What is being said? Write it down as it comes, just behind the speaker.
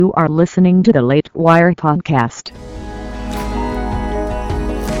You are listening to the Late Wire podcast.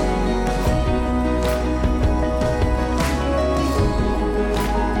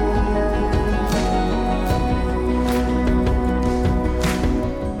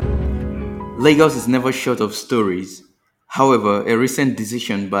 Lagos is never short of stories. However, a recent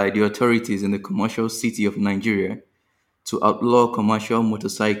decision by the authorities in the commercial city of Nigeria to outlaw commercial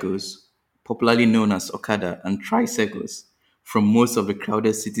motorcycles, popularly known as Okada and tricycles, from most of the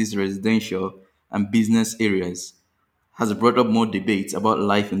crowded city's residential and business areas, has brought up more debates about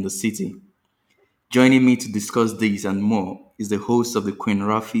life in the city. Joining me to discuss these and more is the host of the Queen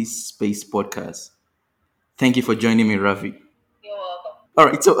Raffy Space podcast. Thank you for joining me, Raffy. You're welcome. All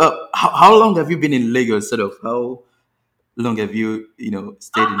right. So, how long have you been in Lagos? Sort of how long have you,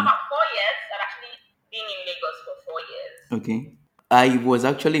 stayed in? About 4 years. I've actually been in Lagos for 4 years. Okay. I was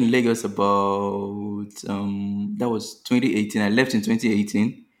actually in Lagos about that was 2018. I left in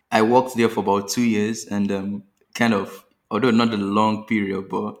 2018. I worked there for about 2 years and kind of, although not a long period,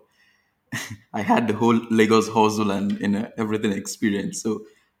 but I had the whole Lagos hustle and everything experience. So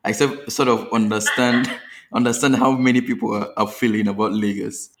I sort of understand how many people are feeling about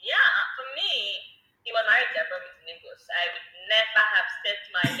Lagos. Yeah, for me, it was marriage that brought me to Lagos. I would never have set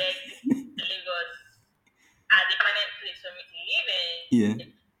my leg to Lagos as a permanent place for me to live in Yeah.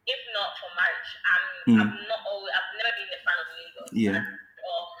 if not for marriage. I've never been a fan of Lagos. Yeah.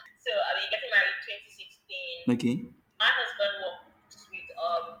 So I mean, getting married 2016. Okay. My husband worked with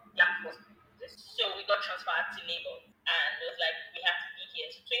Black Force, so we got transferred to Lagos, and it was like we have to be here.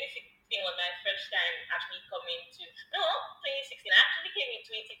 So 2016 was my first time actually coming to. No, 2016. I actually came in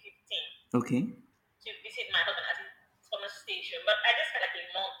 2015 Okay. to visit my husband at his summer station, but I just had like a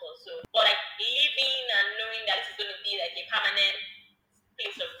month or so. But like living and knowing that this is going to be like a permanent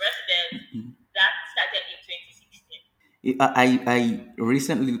place of residence, that started in 2016. I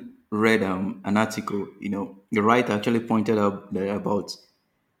recently read an article. The writer actually pointed out that about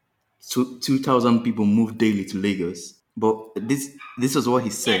 2,000 people move daily to Lagos. But this was what he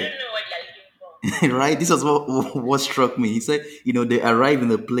I said. don't know what you're looking for. Right? This was what struck me. He said, they arrive in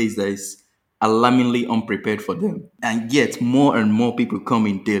a place that is alarmingly unprepared for them, and yet more and more people come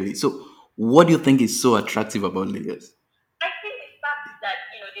in daily. So, what do you think is so attractive about Lagos? I think the fact that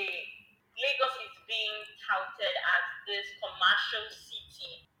the Lagos is being touted as this commercial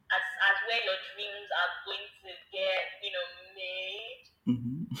city, as where your dreams are going to get made.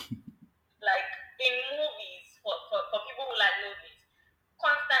 Like in movies, for people who like movies,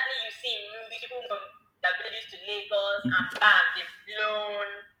 constantly you see in movies people from their villages to Lagos and bam, they've blown,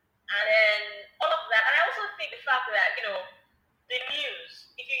 and then all of that. And I also think the fact that the news,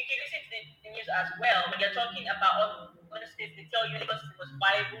 if you listen to the news as well, when you're talking about all the states, they tell you Lagos is the most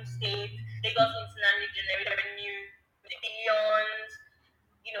viable state, Lagos internally generates revenue in the billions.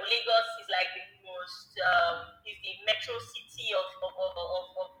 Lagos is like the most, is the metro city of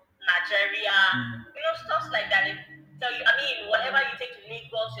Nigeria. Stuff like that. They tell you, I mean, whatever you take to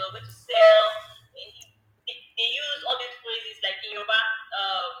Lagos, you're going to sell. They use all these phrases like in Yoruba.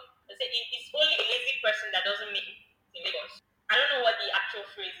 They say it's only a lazy person that doesn't make it in Lagos. I don't know what the actual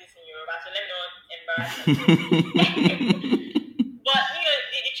phrase is in Yoruba, so let me not embarrass myself. But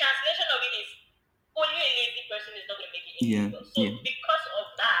the translation of it is only a lazy person is not going to make it in Lagos. So because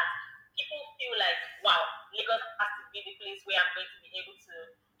of that, people feel like, wow, Lagos has to be the place where I'm going to be able to,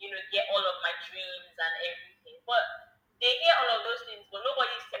 get all of my dreams and everything. But they hear all of those things, but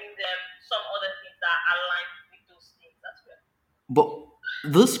nobody's telling them some other things that are aligned with those things as well. But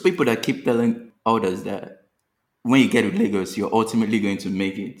those people that keep telling others that when you get to Lagos, you're ultimately going to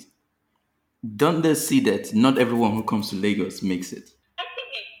make it, don't they see that not everyone who comes to Lagos makes it? I think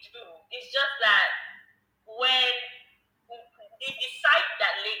they do. It's just that when the side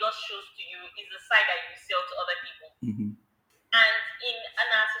that Lagos shows to you is the side that you sell to other people. And in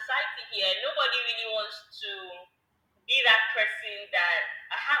our society here, nobody really wants to be that person that,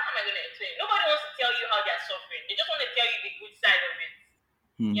 how am I going to explain? Nobody wants to tell you how they're suffering. They just want to tell you the good side of it.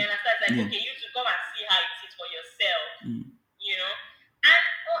 You understand? It's like, okay, you should come and see how it is for yourself. And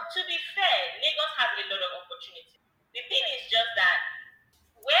to be fair, Lagos has a lot of opportunity. The thing is just that,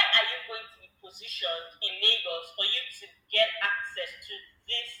 where are you going to be positioned in Lagos for you to get access to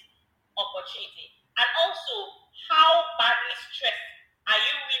this opportunity? And also, how badly stressed are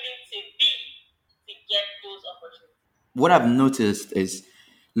you willing to be to get those opportunities? What I've noticed is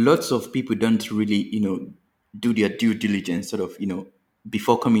lots of people don't really, do their due diligence, sort of,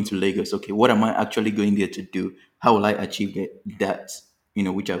 before coming to Lagos. Okay, what am I actually going there to do? How will I achieve that,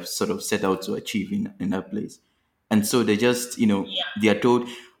 which I've sort of set out to achieve in that place? And so they just, they are told,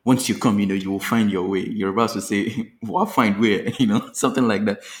 once you come, you will find your way. You're about to say, well, I'll find where, something like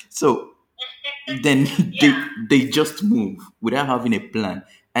that. So then they Yeah. they just move without having a plan,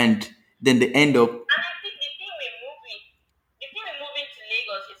 and then they end up. And I think the thing with moving to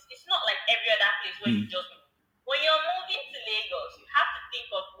Lagos is it's not like every other place where you Mm, just move. When you're moving to Lagos, you have to think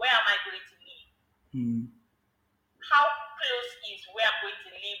of where am I going to live? mm, How close is where I'm going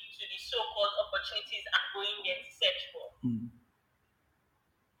to live to the so-called opportunities I'm going there to search for? mm,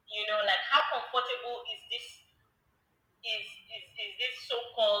 Like how comfortable is this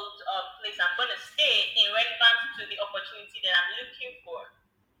so-called place I'm going to stay in relevance to the opportunity that I'm looking for?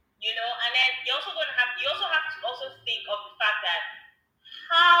 And then you also have to also think of the fact that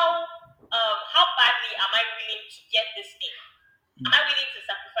how how badly am I willing to get this thing? Am I willing to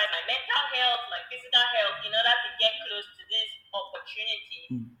sacrifice my mental health, my physical health in order to get close to this opportunity?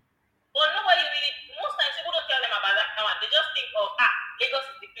 mm. But nobody really, most times people don't tell them about that one. They just think of, Lagos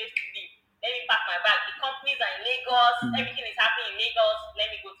is the place to be. Let me pack my bag. The companies are in Lagos. Everything is happening in Lagos. Let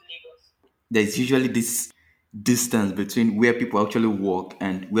me go to Lagos. There's usually this distance between where people actually work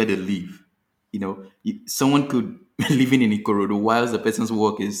and where they live. Someone could be living in Ikorodu whilst the person's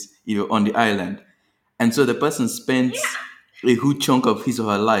work is, on the island. And so the person spends Yeah, a huge chunk of his or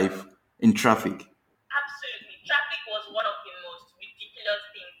her life in traffic. absolutely. Traffic was one of the most ridiculous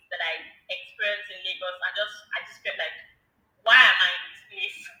things that I experienced in Lagos. I just felt like, why am I in this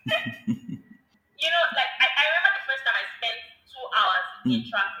place? Like I remember the first time I spent 2 hours in Mm,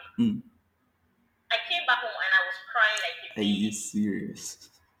 traffic. mm. I came back home and I was crying like a Are you baby serious?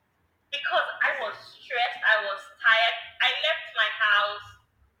 because I was stressed. I was tired. I left my house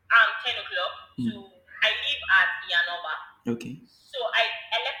 10 o'clock to. Mm. I live at Yanoba, Okay. so I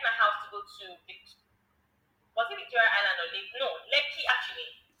left my house to go to was it Victoria Island or Lake? No, Lekki actually.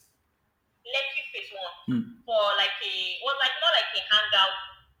 Lekki phase one Mm. for like was like not like a hangout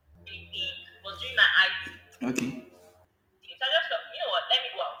thing. It was during my IT. Okay. So I just thought, you know what, let me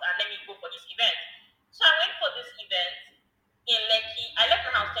go out and let me go for this event. So I went for this event in Lekki. I left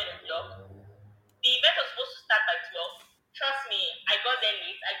my house 10 o'clock. The event was supposed to start by 12. Trust me, I got there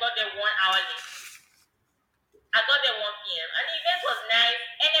late. I got there 1 hour late. I got there 1 p.m. And the event was nice,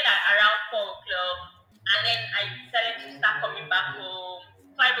 ended at around 4 o'clock. And then I decided to start coming back home.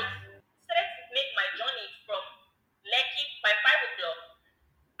 5 o'clock. Decided to make my journey from Lekki by 5 o'clock.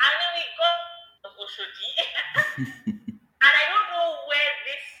 And then we got to Oshodi. And I don't know where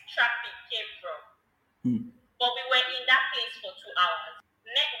this traffic came from, Mm. but we were in that place for 2 hours.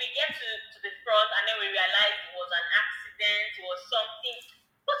 Next, we get to the front, and then we realized it was an accident, it was something.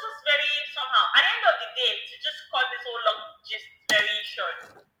 It was just very somehow. At the end of the day, to just cut this whole long gist very short,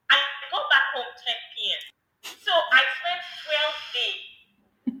 I got back home 10 p.m. So I spent 12 days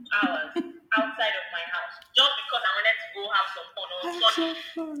hours outside of my house just because I wanted to go have some fun on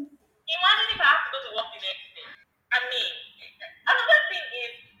Sunday. Imagine if I have to go to work the next day. I mean, another thing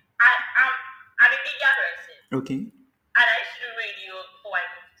is I'm a media person Okay. and I used to do radio before I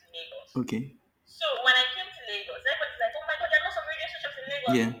moved to Lagos. Okay. So when I came to Lagos, everybody's like, "Oh my God, there are lots of radio stations in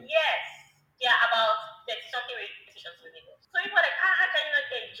Lagos." Yeah. Yes, there are about 30 something radio stations in Lagos. So people are like, how can you not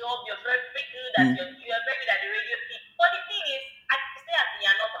get a job? You're very, very good at Mm. you're very good at the radio thing. But the thing is, I stay at the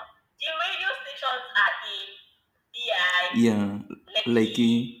Yanova. The radio stations are in BI, Yeah. Lekki.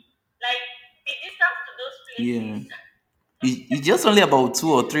 Likey. Like the distance to those Yeah. places. It's just only about two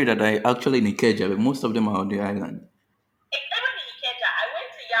or three that are actually in Ikeja, but most of them are on the island. Even in Ikeja, I went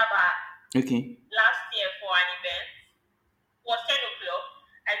to Yaba Okay. last year for an event. It was 10 o'clock.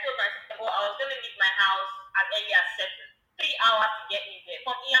 I told myself, I was going to leave my house as early as 7. 3 hours to get me there.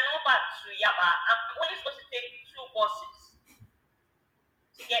 From Iyanoba to Yaba, I'm only supposed to take 2 buses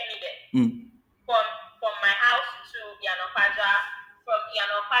to get me there. Mm. From my house to Iyanopaja, from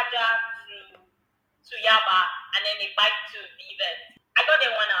Iyanopaja to Yaba, and then a bike to the event. I got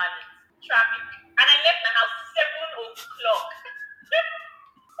there 1 hour late. Traffic. And I left my house 7 o'clock.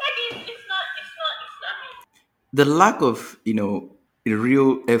 Like it's not me. The lack of, a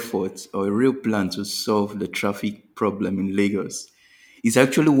real effort or a real plan to solve the traffic problem in Lagos is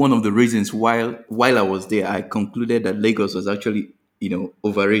actually one of the reasons while I was there, I concluded that Lagos was actually,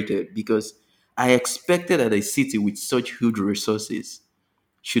 overrated because I expected that a city with such huge resources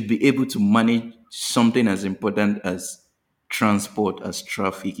should be able to manage something as important as transport, as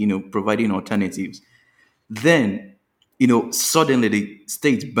traffic, providing alternatives. Then, suddenly the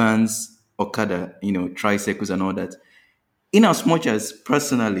state bans Okada, tricycles and all that. In as much as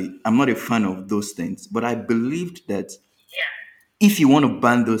personally, I'm not a fan of those things, but I believed that Yeah. if you want to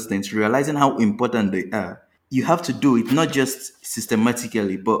ban those things, realizing how important they are, you have to do it not just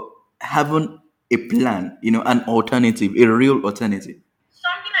systematically, but having a plan, an alternative, a real alternative.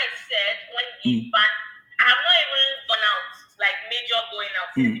 Something I But I have not even gone out, like major going out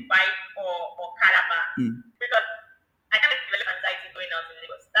since the bike or calabar. Because I can't develop anxiety going out in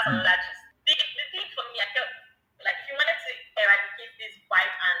Lagos. That's another gist. The thing for me, I felt like if you wanted to eradicate this bike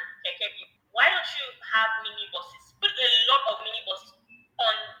and keke people, why don't you have mini buses? Put a lot of mini buses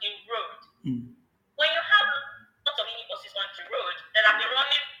on the road. When you have lots of mini buses on the road that have been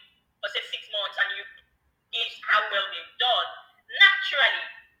running for say 6 months and you gauge how well they've done, naturally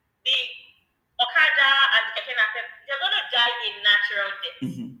the Okada and the Keke Napep, they're gonna die a natural death.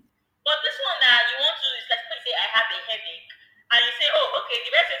 But this one that you want to is like say I have a headache and you say, oh okay,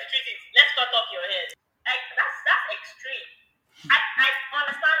 the best way to treat it, let's cut off your head. Like that's extreme. I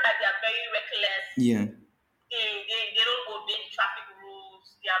understand that they are very reckless. Yeah. They don't obey the traffic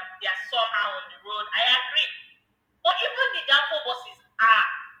rules. They are somehow on the road. I agree. But even the downfall buses are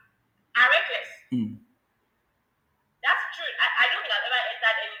reckless. That's true. I don't think I've ever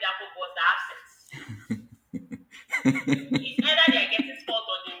entered any downfall bus that have sense. It's either they're getting spot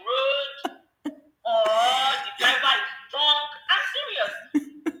on the road or the driver is drunk. I'm serious.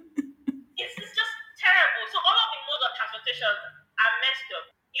 It's just terrible. So all of the modes of transportation are messed up.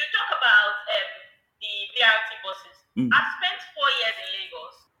 You talk about the VRT buses. I've spent 4 years in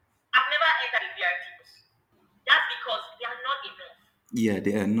Lagos. I've never entered a VRT bus. That's because they are not enough. Yeah,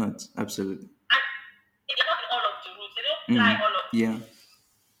 they are not. Absolutely. And they're not in all of the routes. They don't fly all of the routes.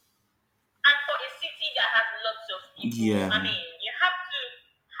 And for a city that has lots of people, I mean, you have to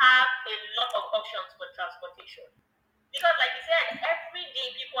have a lot of options for transportation. Because like you said, every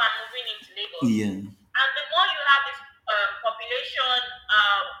day people are moving into Lagos. And the more you have this population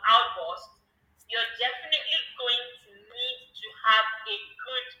outburst, you're definitely going to need to have a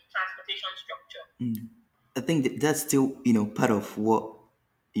good transportation structure. I think that's still, part of what,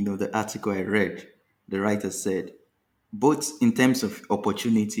 the article I read, the writer said, both in terms of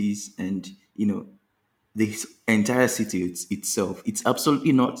opportunities and, the entire city itself. It's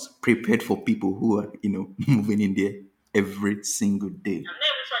absolutely not prepared for people who are, moving in there every single day. I'm not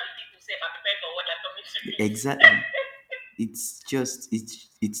even sure the people say are prepared for what they're coming to do. Exactly.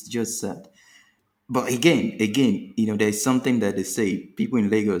 It's just sad. But again, there's something that they say people in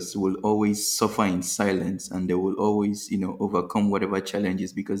Lagos will always suffer in silence and they will always, overcome whatever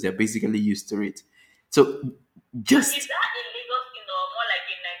challenges because they're basically used to it. So just. Is that a Lagos thing or more like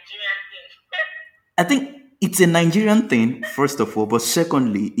a Nigerian thing? I think it's a Nigerian thing, first of all, but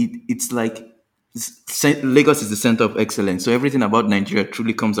secondly, it's like Lagos is the center of excellence. So everything about Nigeria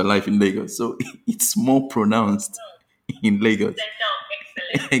truly comes alive in Lagos. So it's more pronounced in Lagos. Center of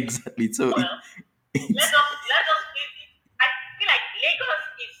excellence. Exactly. So let us. I feel like Lagos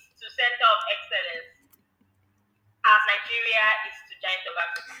is to center of excellence, as Nigeria is to giant of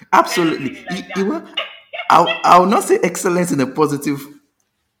Africa. Absolutely. I'll not say excellence in a positive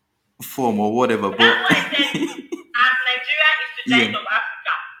form or whatever, but that's why I said as Nigeria is to giant of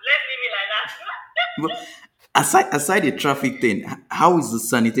Africa. Let's leave it like that. But aside the traffic thing, how is the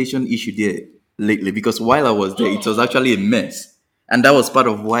sanitation issue there lately? Because while I was there, it was actually a mess. And that was part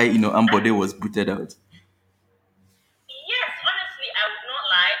of why, Ambode was booted out. Yes, honestly, I would not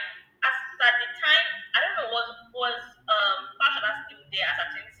lie. As at the time, I don't know, was Fashola still there as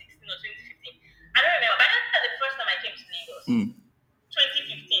at 2016 or 2015? I don't remember. But I remember the first time I came to Lagos,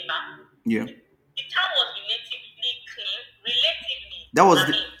 2015, Yeah. the town was relatively clean. That was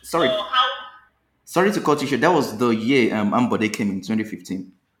sorry to cut you short. That was the year Ambode came in 2015.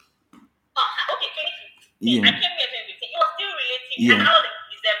 Okay, 2015. I came here 2015. It was still relatively, and that was in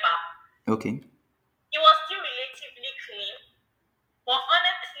December. Okay. It was still relatively clean, but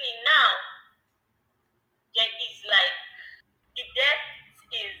honestly now, there is like, the death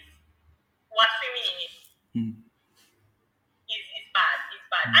is, we're swimming in it. It's bad.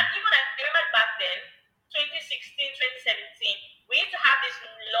 And even I remember back then, 2016, 2017, we used to have these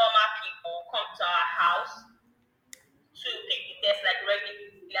Loma people come to our house to take the test like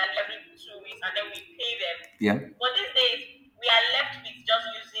regularly every 2 weeks, and then we pay them. Yeah. But these days, we are left with just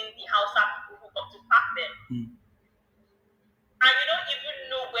using the house people who come to pack them. And you don't even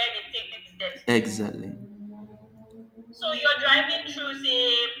know where they take these tests. Exactly. So you're driving through,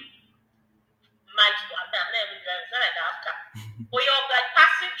 say, I'm not even driving, it's not like after. But you're like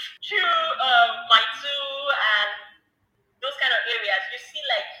passing through Maitu and those kind of areas. You see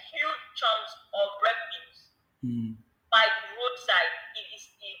like huge chunks of refuse by the roadside. It is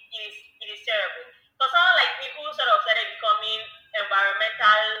terrible. For someone like me who sort of started becoming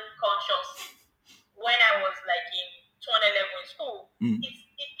environmental conscious when I was like in 211 in school, it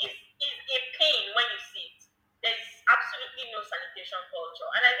is a pain when you see it. There's absolutely no sanitation culture.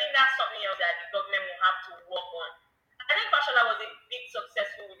 And I think that's something else that the government will have to work on. I think Fashola was a bit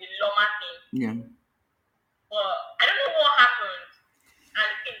successful with the Loma thing, Yeah. but I don't know what happened, and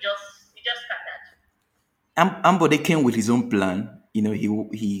the thing just it just scattered. Ambode came with his own plan.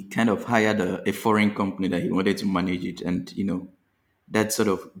 He kind of hired a foreign company that he wanted to manage it, and that sort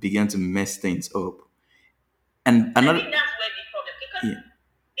of began to mess things up. And I think another, that's where the problem because yeah,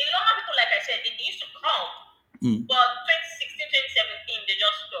 the Loma people, like I said, they used to come, mm, but 2016, 2017, they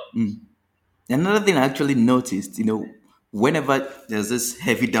just stopped. mm. Another thing I actually noticed, whenever there's this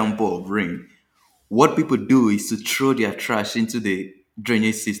heavy downpour of rain, what people do is to throw their trash into the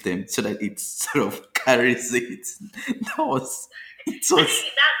drainage system so that it sort of carries it. That was, it I think was,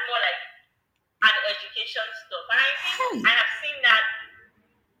 that's more like an education stuff, and I think hey, I have seen that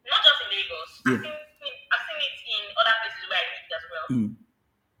not just in Lagos. yeah, I've seen it in other places where I lived as well, mm,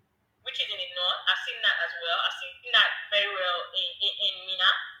 which is in the north. I've seen that as well. I've seen that very well in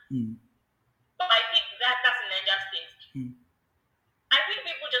Mina. mm, But I think that's in Niger State. mm, I think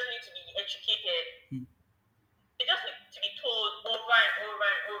people just need to be educated. mm. They just need to be told over and over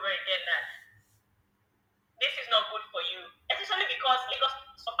and over again that this is not good for you. Especially because Lagos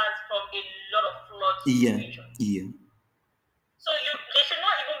suffers from a lot of flood Yeah, situation. yeah, So they should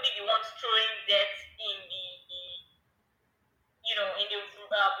not even be the ones throwing debt in the in the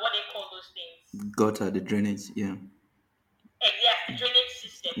what they call those things. gutter, the drainage, yeah, And yes, the drainage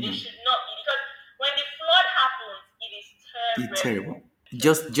system. They yeah. should not be because when the flood happens, it is It's terrible.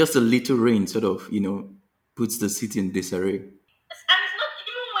 terrible. Just a little rain sort of, puts the city in disarray. And it's not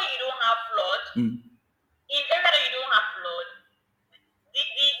even when you don't have flood. Mm. In area that you don't have flood,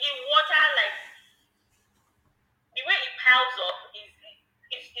 the water like the way it piles up is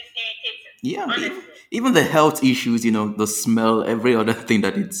irritating. Yeah, Honestly. even the health issues, the smell, every other thing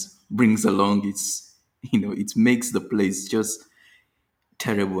that it brings along, it makes the place just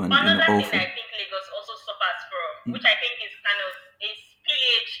terrible and Another thing awful. that I think Lagos also suffers from, Mm. which I think is kind of a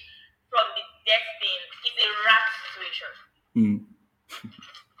spillage from the death thing, is a rat situation. Mm.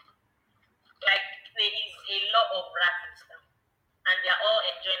 Like there is a lot of rats and stuff, and they are all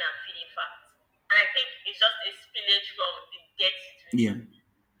enjoying and feeding fat. And I think it's just a spillage from the death situation. Yeah.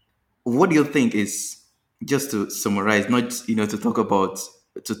 What do you think is, just to summarize, not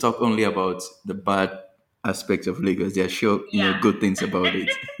to talk only about the bad aspects of Lagos? There are sure Yeah. good things about it.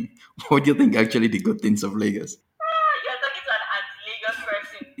 What do you think actually the good things of Lagos? You're talking to an anti-Lagos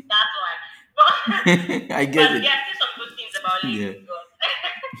person, that's why. But I but get there it. are still some good things about Yeah. Lagos.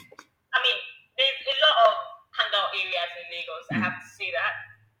 I mean, there's a lot of hangout areas in Lagos. I have to say that.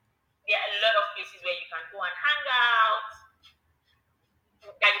 There are a lot of places where you can go and hang out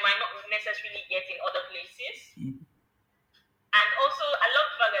that you might not necessarily get in other places. Mm. And also, I love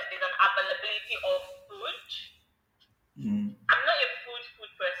the fact that there's an availability of food. Mm. I'm not a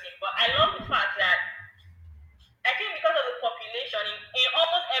food person, but I love the fact that I think because of the population in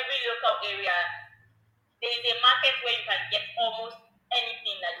almost every local area, there is a market where you can get almost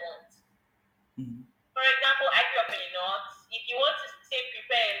anything that you want. Mm. For example, I grew up in the north. If you want to say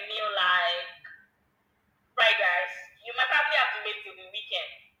prepare a meal like fried rice, you might probably have to wait till the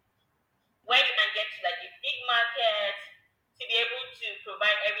weekend when you can get to like a big market to be able to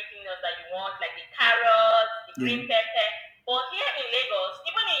provide everything else that you want, like the carrots, the green pepper. But here in Lagos,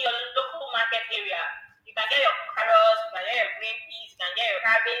 even in your local market area, you can get your carrots, you can get your green peas, you can get your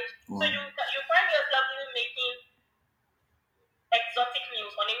cabbage. Wow. So you find yourself even making exotic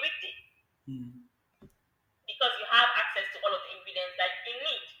meals on a weekday Mm. because you have access to all of the ingredients that you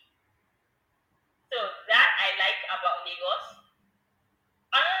need. So that I like about Lagos.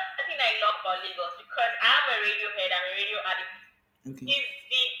 Another thing I love about Lagos, because I'm a radio head, I'm a radio addict, Okay. is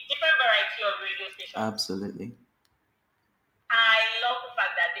the different variety of radio stations. Absolutely. I love the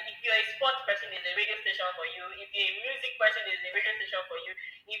fact that if you're a sports person, there's a radio station for you. If you're a music person, there's a radio station for you.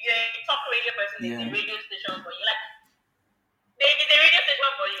 If you're a talk radio person, there's a radio station for you. Like, there is a radio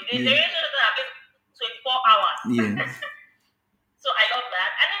station for you. There's a radio station that happens 24 hours. Yeah. So I love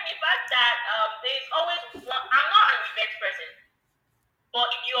that. And then the fact that there's always one, I'm not an event person, but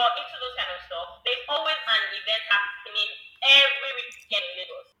if you're into those kind of stuff, there's always an event happening every weekend in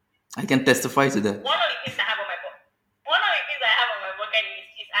Lagos. I can testify to that. One of the things I have on my bucket list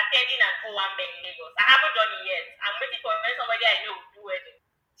is attending an Owambe in Lagos. I haven't done it yet. I'm waiting for when somebody I know will do it.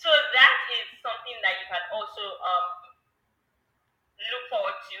 So that is something that you can also look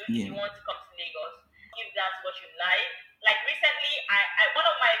forward to if you want to come to Lagos. If that's what you like. Like recently, I one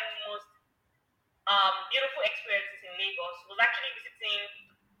of my most beautiful experiences in Lagos was actually visiting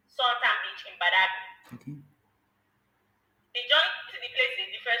Sultan Beach in Badagry. Okay. The journey to the place is a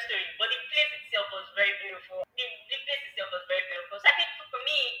different story, but the place itself was very beautiful. The place itself was very beautiful. So I think for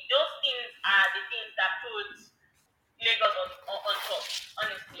me, those things are the things that put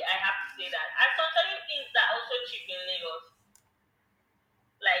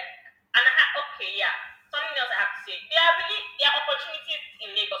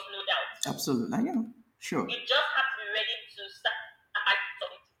Absolutely. Yeah. Sure. You just have to be ready to sacrifice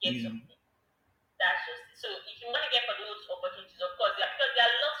something to get Yeah. something. That's just so. If you want to get for those opportunities, of course, yeah, because there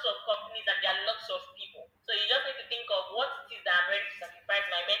are lots of companies and there are lots of people. So you just need to think of what it is that I'm ready to sacrifice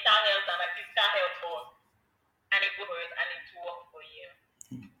my mental health and my physical health for, and then go for it and it to work for you.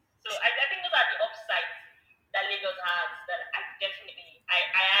 So I think those are the upsides that Lagos has that I definitely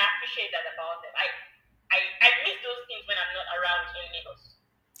I appreciate that about them. I miss those things when I'm not around in Lagos.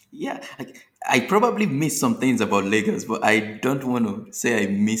 Yeah. I probably miss some things about Lagos, but I don't want to say I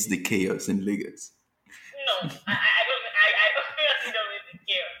miss the chaos in Lagos. No, I don't. I obviously don't miss the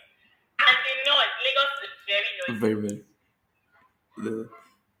chaos. And the noise. Lagos is very noisy. Very well.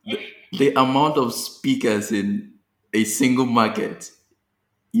 The amount of speakers in a single market,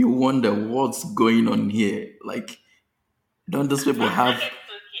 you wonder what's going on here. Like, don't those people have? Market is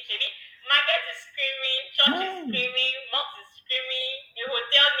okay. Shebi, market is screaming, church is Ah, screaming, mosque is screaming, the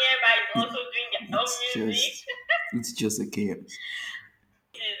hotel nearby is also doing their own it's music. just, it's just a chaos.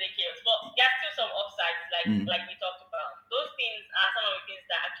 This is the chaos. But there are still some upsides, Mm. like we talked about. Those things are some of the things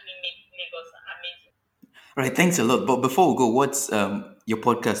that actually make Lagos amazing. Right, thanks a lot. But before we go, what's your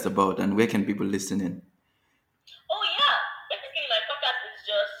podcast about, and where can people listen in? Oh yeah, basically my podcast is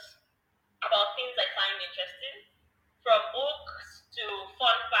just about things I find interesting, from books to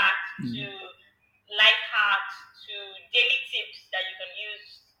fun facts to life hacks to daily tips that you can use,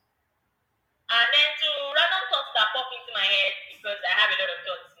 and then to random thoughts that pop into my head because I have a lot of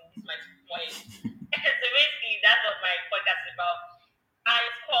thoughts in this my small head. So basically, that's what my podcast is about, and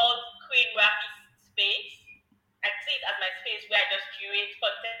it's called Queen Raffy Space. I see it as my space where I just curate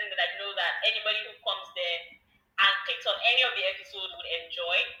content that I know that anybody who comes there and clicks on any of the episodes would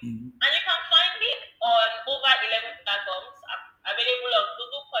enjoy. And you can find me on over 11 platforms. I'm available on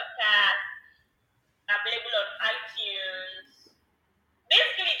Google Podcasts, available on iTunes.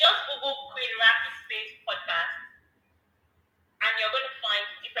 Basically, just Google Queen Raffy Space Podcast, and you're going to find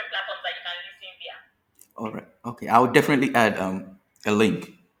different platforms that you can listen via. All right. Okay. I would definitely add a link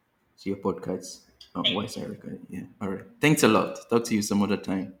to your podcast. Thank Why is you. Erica? Yeah. All right. Thanks a lot. Talk to you some other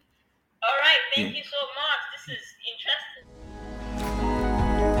time. All right, Yeah. thank you so